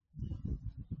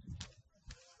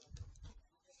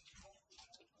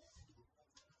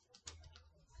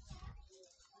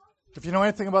If you know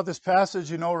anything about this passage,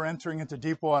 you know we're entering into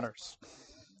deep waters.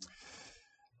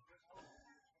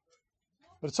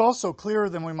 But it's also clearer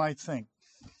than we might think.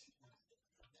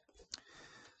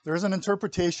 There is an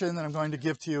interpretation that I'm going to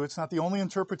give to you. It's not the only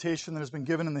interpretation that has been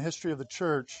given in the history of the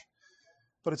church,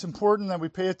 but it's important that we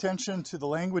pay attention to the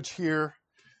language here.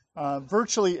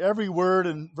 Virtually every word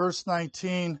in verse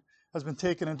 19 has been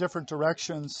taken in different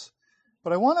directions,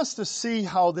 but I want us to see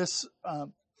how this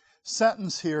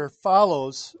sentence here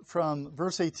follows from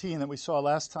verse 18 that we saw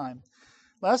last time.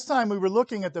 Last time we were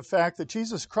looking at the fact that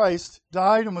Jesus Christ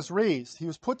died and was raised. He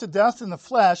was put to death in the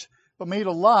flesh, but made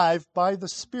alive by the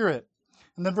Spirit.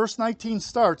 And then verse 19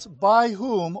 starts, by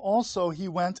whom also he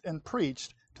went and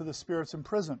preached to the spirits in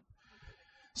prison.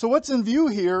 So what's in view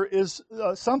here is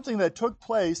something that took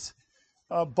place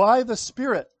by the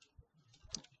Spirit.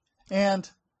 And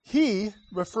he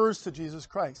refers to Jesus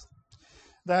Christ.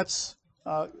 That's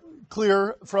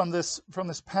clear from this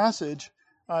passage.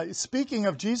 Speaking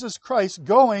of Jesus Christ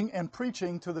going and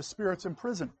preaching to the spirits in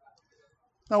prison.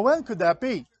 Now when could that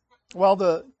be? Well,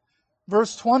 the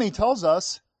verse 20 tells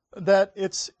us that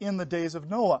it's in the days of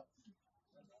Noah.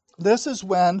 This is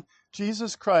when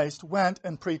Jesus Christ went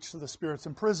and preached to the spirits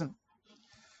in prison.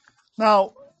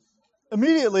 Now,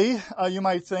 immediately you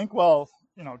might think, well,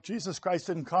 Jesus Christ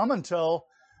didn't come until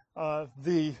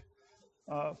the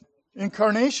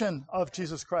incarnation of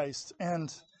Jesus Christ.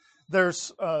 And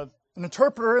there's an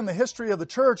interpreter in the history of the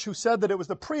church who said that it was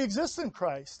the pre-existent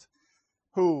Christ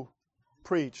who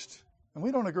preached. And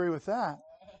we don't agree with that.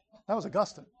 That was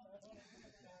Augustine.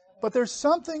 But there's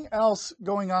something else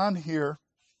going on here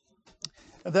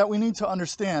that we need to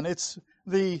understand. It's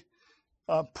the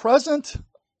present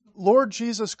Lord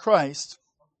Jesus Christ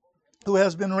who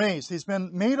has been raised. He's been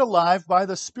made alive by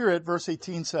the Spirit, verse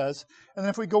 18 says. And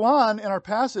if we go on in our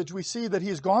passage, we see that he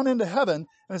has gone into heaven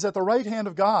and is at the right hand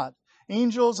of God.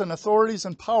 Angels and authorities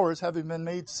and powers having been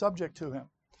made subject to him.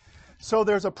 So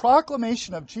there's a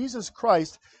proclamation of Jesus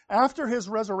Christ after his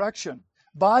resurrection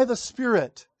by the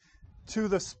Spirit to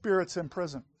the spirits in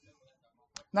prison.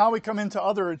 Now we come into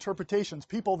other interpretations.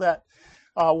 People that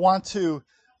want to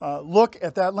look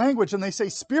at that language and they say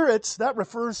spirits, that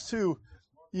refers to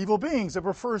evil beings. It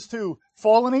refers to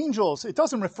fallen angels. It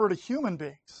doesn't refer to human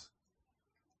beings.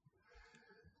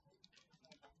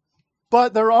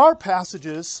 But there are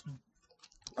passages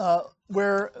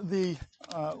where the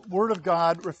Word of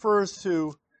God refers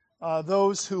to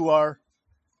those who are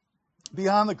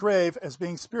beyond the grave as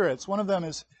being spirits. One of them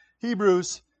is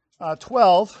Hebrews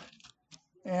 12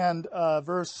 and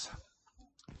verse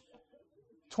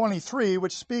 23,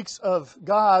 which speaks of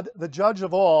God, the judge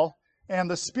of all, and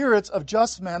the spirits of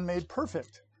just men made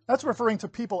perfect. That's referring to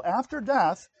people after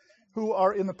death who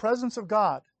are in the presence of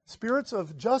God. Spirits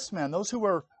of just men, those who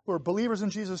are believers in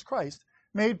Jesus Christ,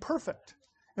 made perfect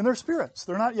in their spirits.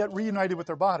 They're not yet reunited with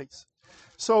their bodies.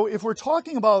 So if we're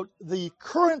talking about the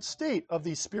current state of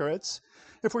these spirits,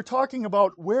 if we're talking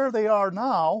about where they are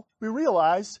now, we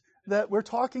realize that we're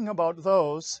talking about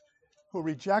those who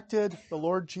rejected the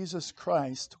Lord Jesus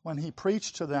Christ when he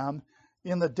preached to them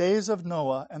in the days of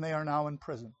Noah, and they are now in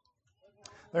prison.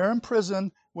 They're in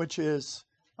prison, which is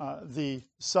the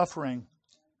suffering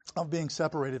of being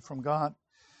separated from God.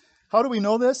 How do we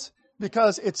know this?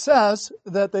 Because it says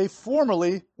that they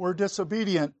formerly were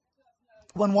disobedient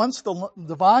when once the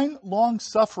divine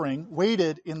long-suffering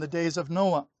waited in the days of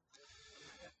Noah.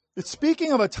 It's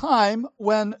speaking of a time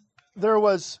when there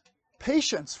was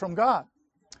patience from God.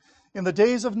 In the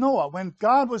days of Noah, when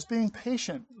God was being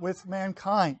patient with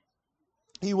mankind,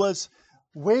 he was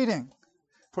waiting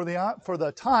for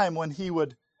the time when he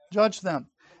would judge them.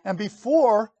 And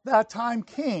before that time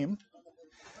came,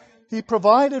 he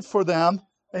provided for them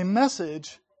a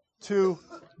message to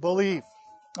believe,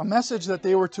 a message that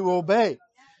they were to obey.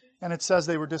 And it says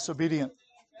they were disobedient.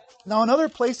 Now, in other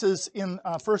places in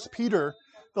 1 Peter,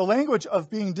 the language of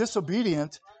being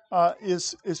disobedient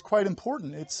is quite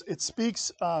important. It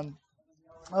speaks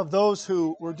of those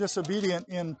who were disobedient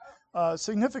in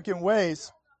significant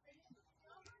ways.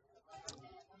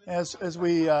 As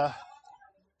we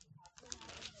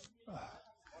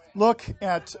look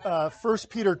at 1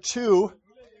 Peter 2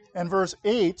 and verse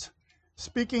 8,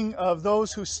 speaking of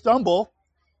those who stumble,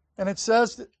 and it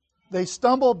says that they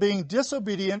stumble being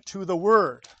disobedient to the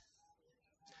word.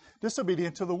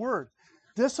 Disobedient to the word.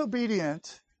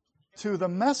 Disobedient to the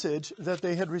message that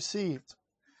they had received.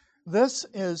 This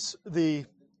is the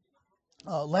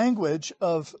language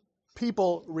of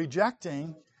people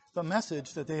rejecting the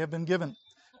message that they have been given.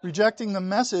 Rejecting the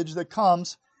message that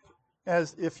comes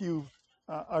as if you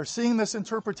are seeing this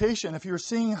interpretation, if you're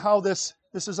seeing how this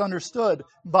is understood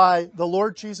by the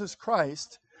Lord Jesus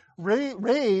Christ,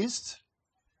 raised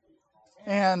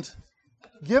and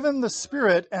given the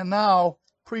Spirit, and now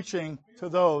preaching to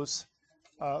those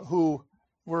who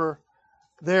were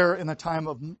there in the time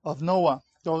of Noah,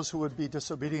 those who would be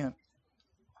disobedient.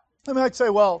 I might say,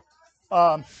 well,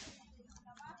 I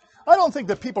don't think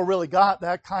that people really got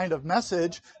that kind of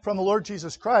message from the Lord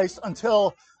Jesus Christ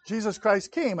until Jesus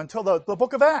Christ came, until the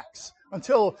book of Acts,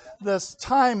 until this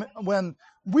time when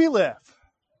we live.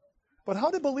 But how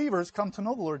did believers come to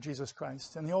know the Lord Jesus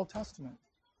Christ in the Old Testament?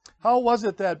 How was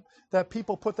it that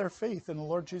people put their faith in the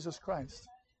Lord Jesus Christ?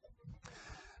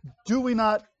 Do we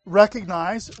not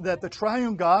recognize that the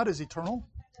triune God is eternal?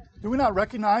 Do we not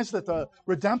recognize that the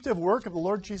redemptive work of the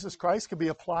Lord Jesus Christ could be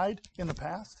applied in the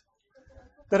past?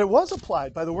 That it was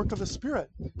applied by the work of the Spirit.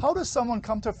 How does someone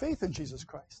come to faith in Jesus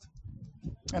Christ?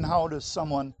 And how does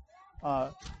someone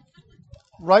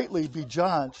rightly be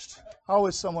judged? How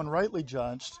is someone rightly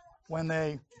judged when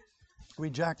they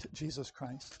reject Jesus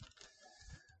Christ?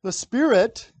 The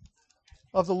Spirit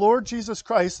of the Lord Jesus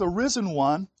Christ, the risen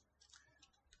one,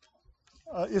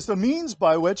 is the means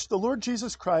by which the Lord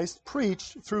Jesus Christ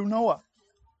preached through Noah.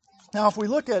 Now, if we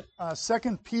look at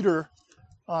 2 Peter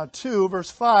 2,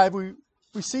 verse 5,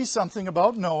 we see something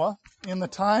about Noah in the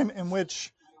time in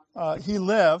which he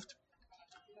lived.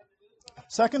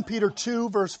 2 Peter 2,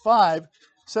 verse 5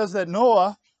 says that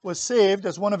Noah was saved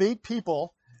as one of 8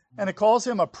 people, and it calls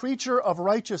him a preacher of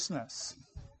righteousness.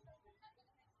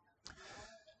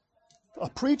 A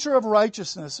preacher of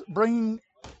righteousness, bringing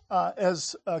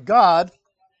as God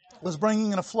was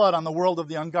bringing in a flood on the world of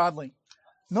the ungodly.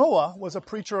 Noah was a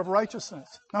preacher of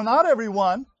righteousness. Now, not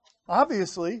everyone,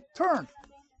 obviously, turned.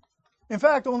 In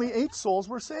fact, only 8 souls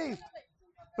were saved.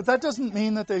 But that doesn't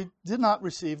mean that they did not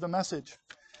receive the message.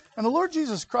 And the Lord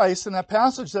Jesus Christ, in that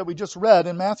passage that we just read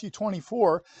in Matthew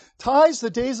 24, ties the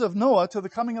days of Noah to the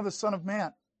coming of the Son of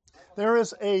Man. There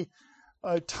is a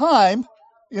time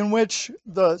in which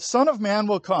the Son of Man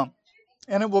will come,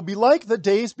 and it will be like the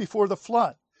days before the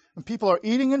flood. And people are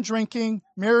eating and drinking,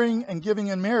 marrying and giving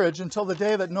in marriage until the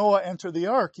day that Noah entered the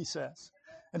ark, he says,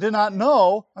 and did not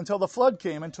know until the flood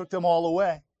came and took them all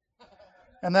away.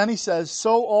 And then he says,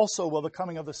 so also will the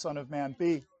coming of the Son of Man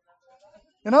be.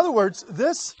 In other words,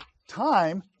 this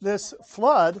time, this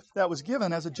flood that was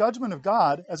given as a judgment of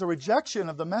God, as a rejection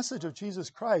of the message of Jesus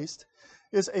Christ,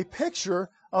 is a picture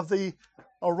of the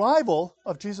arrival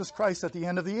of Jesus Christ at the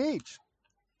end of the age.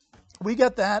 We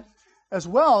get that as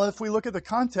well if we look at the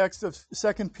context of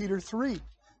 2 Peter 3.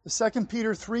 The 2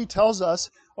 Peter 3 tells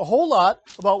us a whole lot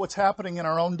about what's happening in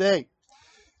our own day.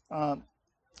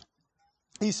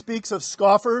 He speaks of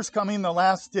scoffers coming in the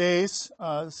last days.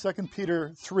 2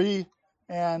 Peter 3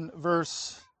 and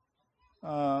verse,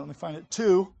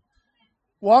 2.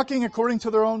 Walking according to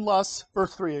their own lusts,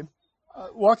 verse 3.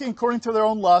 Walking according to their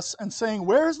own lusts and saying,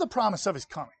 where is the promise of his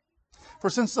coming? For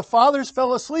since the fathers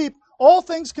fell asleep, all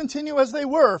things continue as they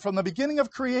were from the beginning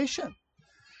of creation.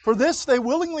 For this they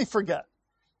willingly forget,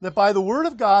 that by the word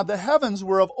of God the heavens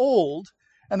were of old,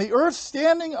 and the earth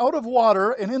standing out of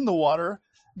water and in the water,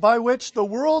 by which the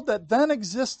world that then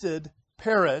existed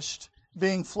perished,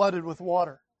 being flooded with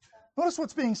water. Notice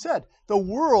what's being said. The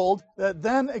world that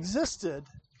then existed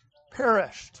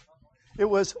perished. It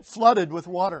was flooded with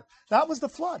water. That was the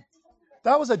flood.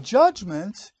 That was a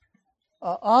judgment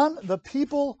on the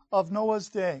people of Noah's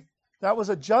day. That was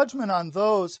a judgment on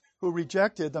those who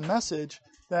rejected the message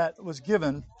that was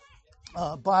given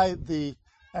by the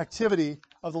activity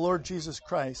of the Lord Jesus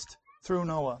Christ through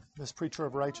Noah, this preacher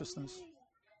of righteousness.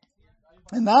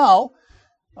 And now,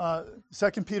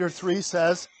 2 Peter 3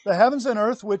 says, the heavens and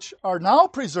earth which are now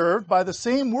preserved by the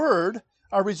same word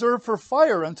are reserved for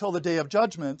fire until the day of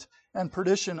judgment and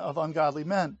perdition of ungodly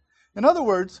men. In other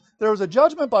words, there was a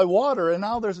judgment by water, and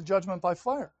now there's a judgment by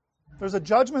fire. There's a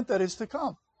judgment that is to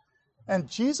come. And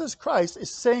Jesus Christ is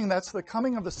saying that's the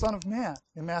coming of the Son of Man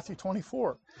in Matthew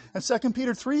 24. And 2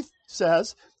 Peter 3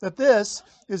 says that this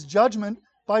is judgment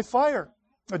by fire,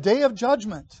 a day of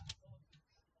judgment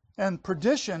and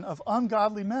perdition of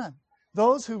ungodly men.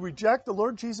 Those who reject the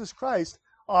Lord Jesus Christ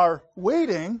are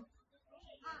waiting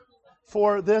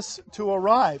for this to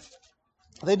arrive.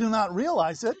 They do not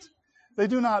realize it. They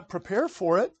do not prepare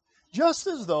for it, just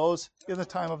as those in the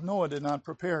time of Noah did not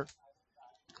prepare.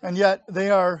 And yet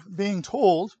they are being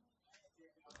told,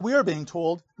 we are being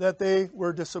told, that they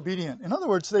were disobedient. In other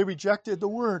words, they rejected the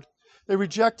word. They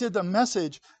rejected the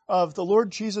message of the Lord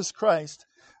Jesus Christ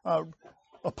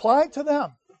applied to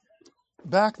them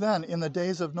back then in the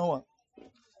days of Noah.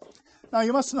 Now,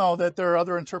 you must know that there are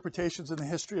other interpretations in the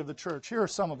history of the church. Here are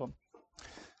some of them.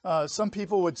 Some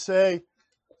people would say,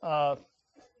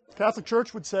 Catholic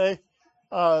Church would say,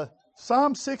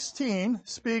 Psalm 16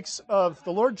 speaks of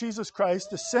the Lord Jesus Christ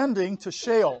descending to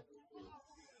Sheol,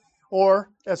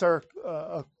 or as our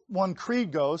one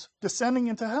creed goes, descending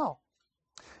into hell.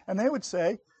 And they would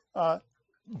say,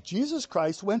 Jesus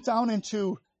Christ went down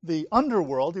into the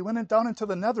underworld, he went down into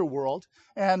the netherworld,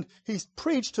 and he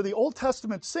preached to the Old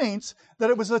Testament saints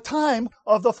that it was the time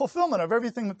of the fulfillment of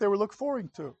everything that they were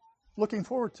looking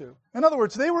forward to. In other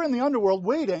words, they were in the underworld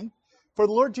waiting for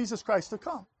the Lord Jesus Christ to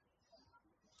come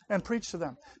and preach to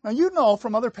them. Now you know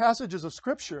from other passages of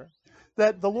Scripture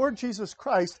that the Lord Jesus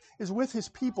Christ is with his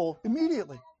people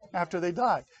immediately after they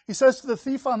die. He says to the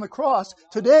thief on the cross,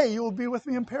 "Today you will be with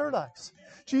me in paradise."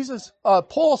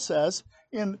 Paul says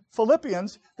in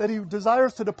Philippians that he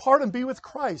desires to depart and be with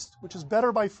Christ, which is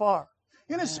better by far.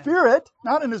 In his spirit,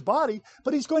 not in his body,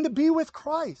 but he's going to be with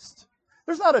Christ.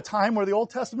 There's not a time where the Old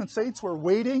Testament saints were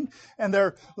waiting and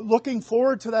they're looking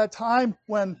forward to that time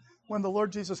when the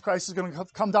Lord Jesus Christ is going to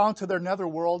come down to their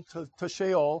netherworld, to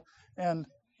Sheol, and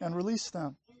release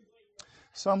them.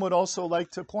 Some would also like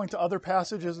to point to other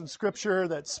passages in Scripture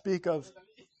that speak of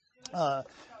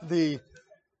the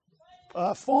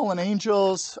fallen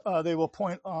angels. They will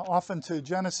point often to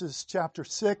Genesis chapter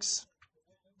 6.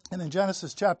 And in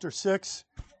Genesis chapter 6,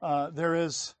 there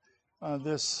is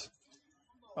this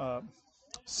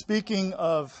speaking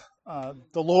of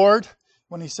the Lord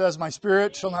when he says, "My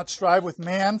spirit shall not strive with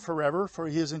man forever, for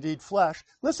he is indeed flesh."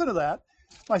 Listen to that.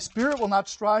 My spirit will not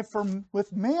strive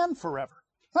with man forever.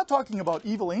 Not talking about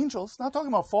evil angels, not talking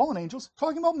about fallen angels,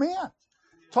 talking about man.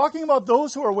 Talking about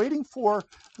those who are waiting for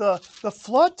the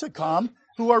flood to come,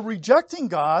 who are rejecting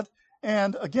God.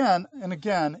 And again,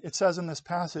 it says in this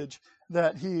passage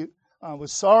that he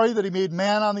was sorry that he made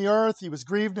man on the earth. He was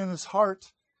grieved in his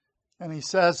heart. And he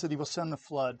says that he will send the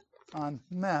flood on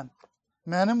men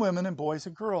and women and boys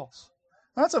and girls.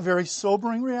 That's a very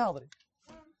sobering reality.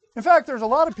 In fact, there's a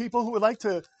lot of people who would like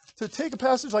to take a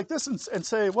passage like this and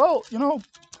say, well,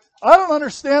 I don't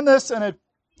understand this, and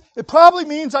it probably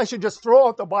means I should just throw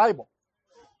out the Bible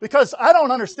because I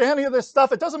don't understand any of this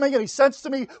stuff. It doesn't make any sense to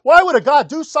me. Why would a God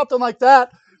do something like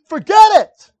that? Forget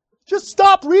it. Just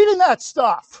stop reading that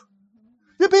stuff.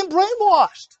 You're being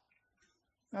brainwashed.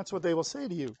 That's what they will say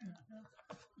to you.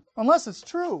 Unless it's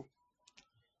true.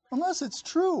 Unless it's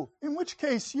true, in which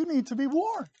case you need to be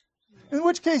warned. In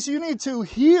which case you need to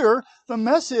hear the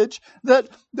message that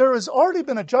there has already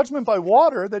been a judgment by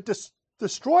water that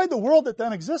destroyed the world that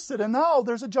then existed, and now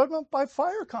there's a judgment by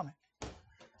fire coming.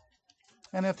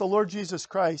 And if the Lord Jesus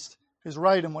Christ is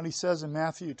right in what he says in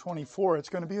Matthew 24, it's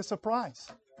going to be a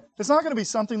surprise. It's not going to be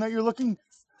something that you're looking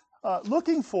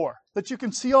for, that you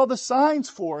can see all the signs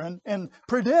for and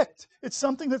predict. It's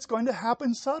something that's going to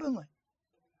happen suddenly.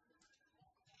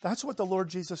 That's what the Lord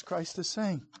Jesus Christ is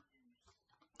saying.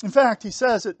 In fact, he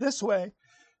says it this way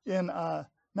in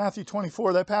Matthew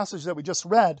 24, that passage that we just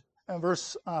read, in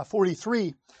verse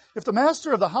 43. If the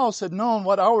master of the house had known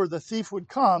what hour the thief would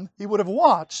come, he would have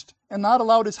watched and not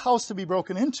allowed his house to be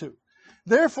broken into.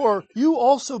 Therefore, you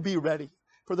also be ready,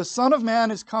 for the Son of Man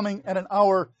is coming at an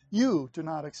hour you do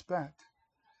not expect.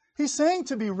 He's saying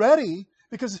to be ready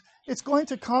because it's going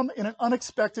to come in an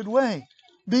unexpected way.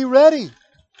 Be ready,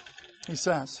 he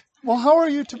says. Well, how are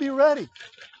you to be ready?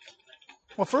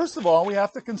 Well, first of all, we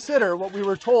have to consider what we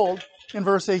were told in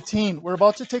verse 18. We're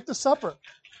about to take the supper,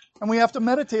 and we have to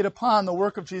meditate upon the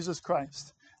work of Jesus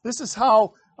Christ. This is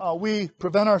how we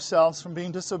prevent ourselves from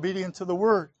being disobedient to the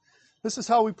Word. This is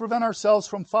how we prevent ourselves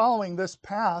from following this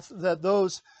path that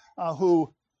those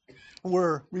who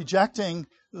were rejecting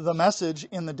the message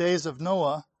in the days of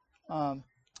Noah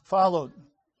followed.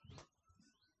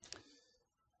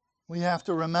 We have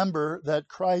to remember that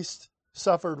Christ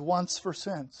suffered once for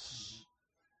sins,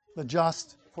 the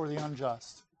just for the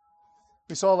unjust.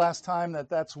 We saw last time that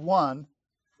that's one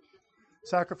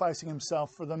sacrificing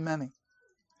himself for the many.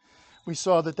 We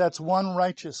saw that that's one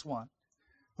righteous one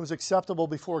who's acceptable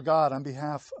before God on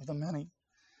behalf of the many.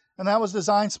 And that was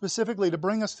designed specifically to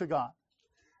bring us to God.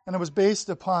 And it was based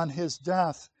upon his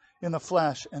death in the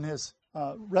flesh and his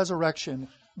resurrection,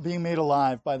 being made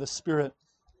alive by the Spirit.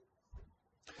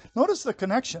 Notice the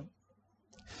connection.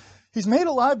 He's made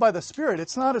alive by the Spirit.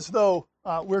 It's not as though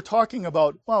we're talking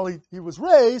about, well, he was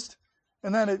raised,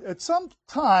 and then at some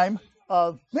time,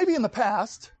 maybe in the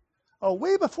past,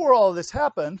 way before all of this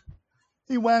happened,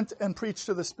 he went and preached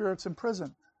to the spirits in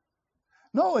prison.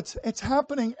 No, it's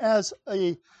happening as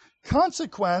a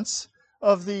consequence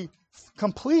of the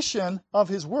completion of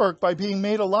his work by being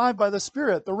made alive by the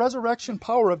Spirit, the resurrection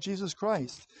power of Jesus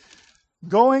Christ.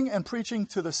 Going and preaching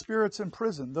to the spirits in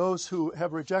prison, those who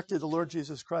have rejected the Lord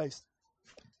Jesus Christ.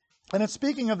 And it's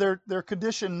speaking of their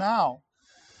condition now.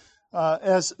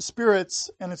 as spirits,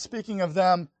 and it's speaking of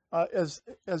them as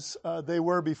they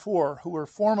were before, who were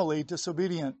formerly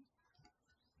disobedient,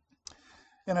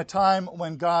 in a time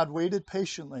when God waited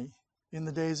patiently in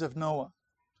the days of Noah,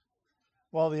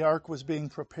 while the ark was being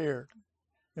prepared,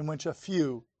 in which a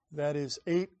few, that is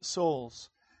 8 souls,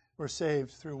 were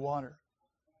saved through water.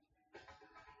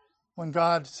 When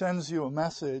God sends you a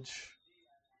message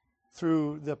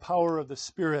through the power of the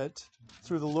Spirit,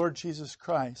 through the Lord Jesus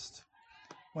Christ,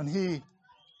 when He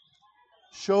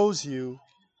shows you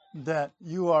that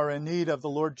you are in need of the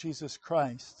Lord Jesus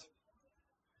Christ,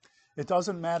 it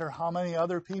doesn't matter how many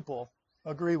other people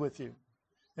agree with you.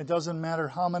 It doesn't matter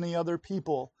how many other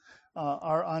people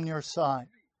are on your side.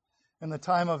 In the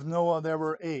time of Noah, there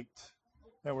were 8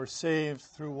 that were saved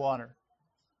through water.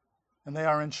 And they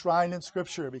are enshrined in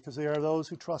Scripture because they are those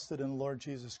who trusted in the Lord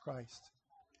Jesus Christ.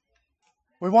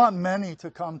 We want many to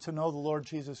come to know the Lord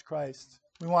Jesus Christ.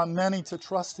 We want many to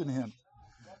trust in Him.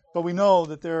 But we know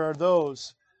that there are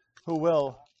those who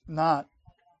will not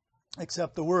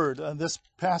accept the word. This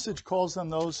passage calls them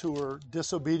those who were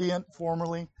disobedient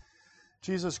formerly.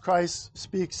 Jesus Christ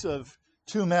speaks of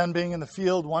 2 men being in the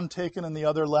field, one taken and the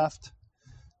other left.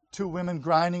 2 women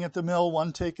grinding at the mill,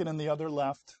 one taken and the other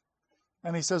left.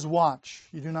 And He says, watch,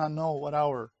 you do not know what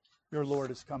hour your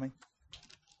Lord is coming.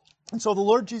 And so the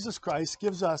Lord Jesus Christ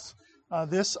gives us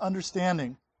this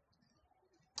understanding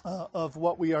of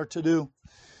what we are to do.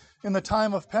 In the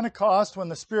time of Pentecost, when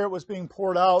the Spirit was being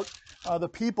poured out, the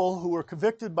people who were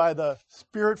convicted by the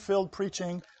Spirit-filled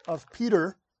preaching of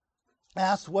Peter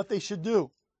asked what they should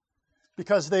do,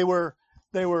 because they were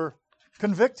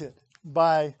convicted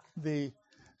by the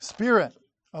Spirit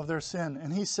of their sin.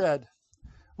 And He said,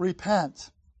 repent,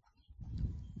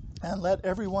 and let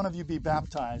every one of you be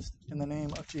baptized in the name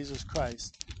of Jesus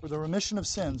Christ for the remission of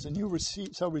sins, and you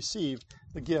shall receive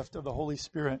the gift of the Holy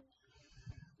Spirit.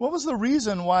 What was the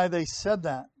reason why they said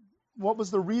that? What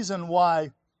was the reason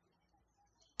why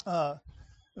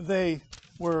they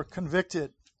were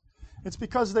convicted? It's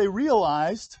because they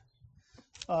realized,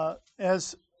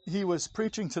 as He was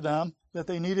preaching to them, that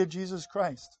they needed Jesus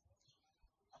Christ.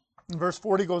 And verse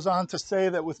 40 goes on to say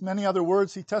that with many other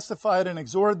words He testified and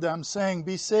exhorted them, saying,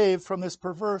 be saved from this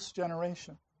perverse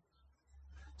generation.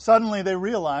 Suddenly they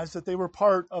realized that they were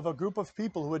part of a group of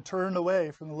people who had turned away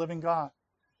from the living God.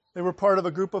 They were part of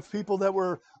a group of people that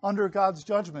were under God's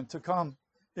judgment to come.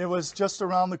 It was just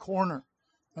around the corner.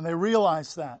 And they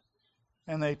realized that.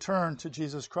 And they turned to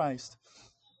Jesus Christ.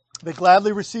 They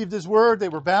gladly received His word. They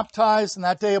were baptized. And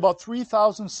that day about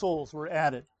 3,000 souls were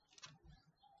added.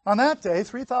 On that day,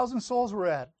 3,000 souls were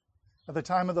added. At the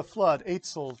time of the flood, 8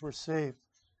 souls were saved.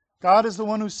 God is the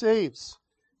one who saves.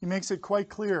 He makes it quite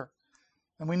clear.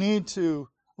 And we need to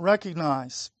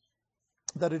recognize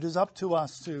that it is up to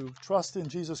us to trust in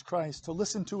Jesus Christ, to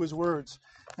listen to His words,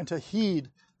 and to heed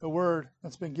the word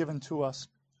that's been given to us.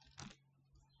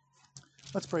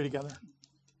 Let's pray together.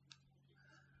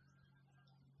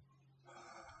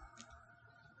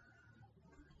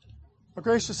 Our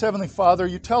gracious Heavenly Father,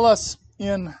 You tell us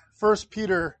in 1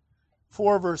 Peter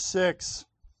 4, verse 6,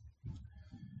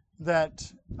 that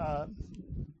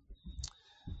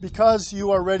because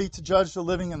You are ready to judge the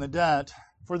living and the dead,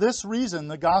 for this reason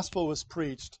the gospel was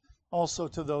preached also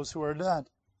to those who are dead.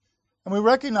 And we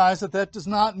recognize that that does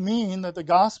not mean that the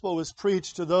gospel was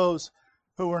preached to those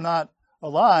who were not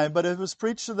alive, but it was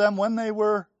preached to them when they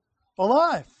were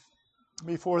alive,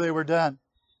 before they were dead.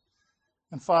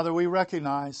 And Father, we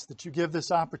recognize that You give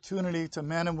this opportunity to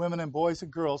men and women and boys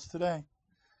and girls today,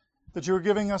 that You are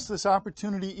giving us this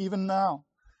opportunity even now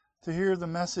to hear the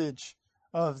message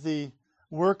of the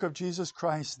work of Jesus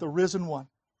Christ, the risen one,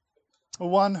 the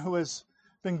one who has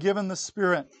been given the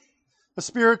Spirit, a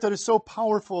Spirit that is so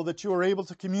powerful that You are able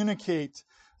to communicate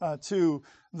to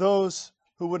those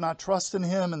who would not trust in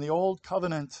Him in the old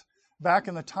covenant back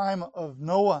in the time of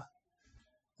Noah,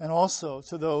 and also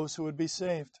to those who would be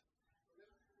saved.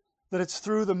 That it's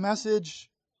through the message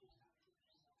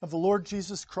of the Lord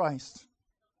Jesus Christ,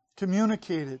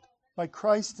 communicated by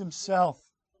Christ Himself,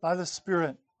 by the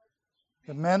Spirit,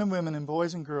 that men and women and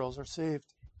boys and girls are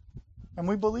saved. And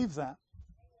we believe that.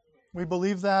 We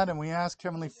believe that, and we ask,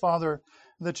 Heavenly Father,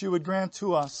 that You would grant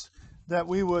to us that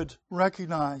we would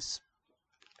recognize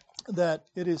that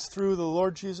it is through the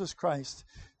Lord Jesus Christ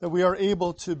that we are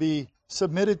able to be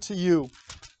submitted to You,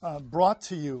 brought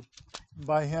to You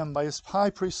by Him, by His high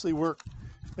priestly work.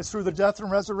 It's through the death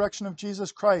and resurrection of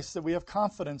Jesus Christ that we have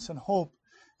confidence and hope.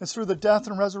 It's through the death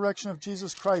and resurrection of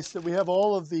Jesus Christ that we have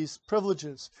all of these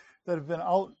privileges that have been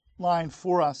outlined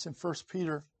for us in 1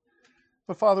 Peter.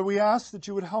 But Father, we ask that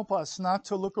You would help us not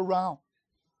to look around,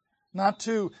 not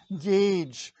to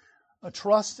gauge a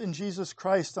trust in Jesus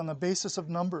Christ on the basis of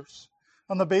numbers,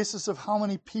 on the basis of how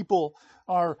many people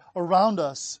are around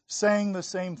us saying the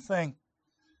same thing.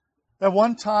 At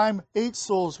one time, 8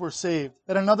 souls were saved.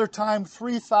 At another time,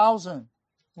 3,000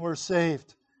 were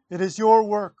saved. It is your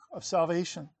work of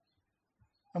salvation.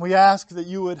 And we ask that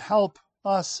you would help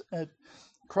us at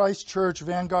Christ Church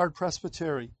Vanguard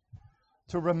Presbytery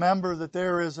to remember that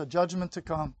there is a judgment to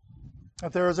come,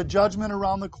 that there is a judgment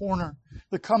around the corner,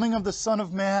 the coming of the Son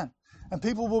of Man, and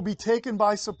people will be taken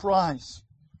by surprise.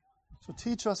 So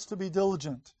teach us to be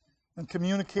diligent in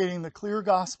communicating the clear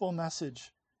gospel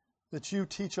message that you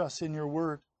teach us in your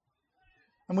word.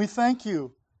 And we thank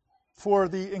you for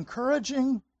the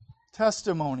encouraging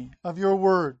testimony of your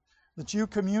word, that you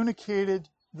communicated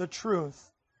the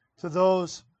truth to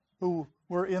those who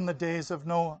were in the days of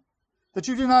Noah, that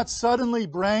you did not suddenly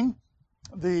bring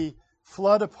the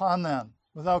flood upon them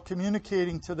without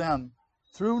communicating to them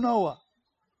through Noah,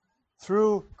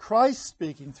 through Christ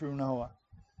speaking through Noah,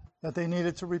 that they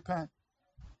needed to repent.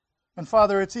 And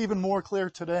Father, it's even more clear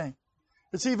today.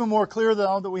 It's even more clear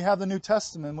now that we have the New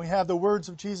Testament. We have the words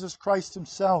of Jesus Christ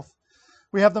himself.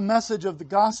 We have the message of the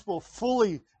gospel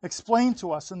fully explained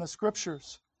to us in the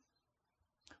Scriptures.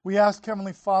 We ask,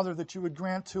 Heavenly Father, that you would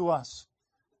grant to us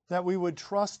that we would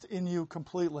trust in you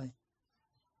completely,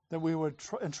 that we would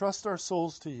entrust our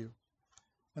souls to you,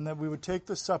 and that we would take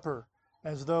the supper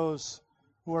as those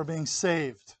who are being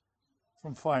saved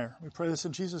from fire. We pray this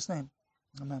in Jesus' name.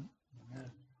 Amen.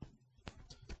 Amen.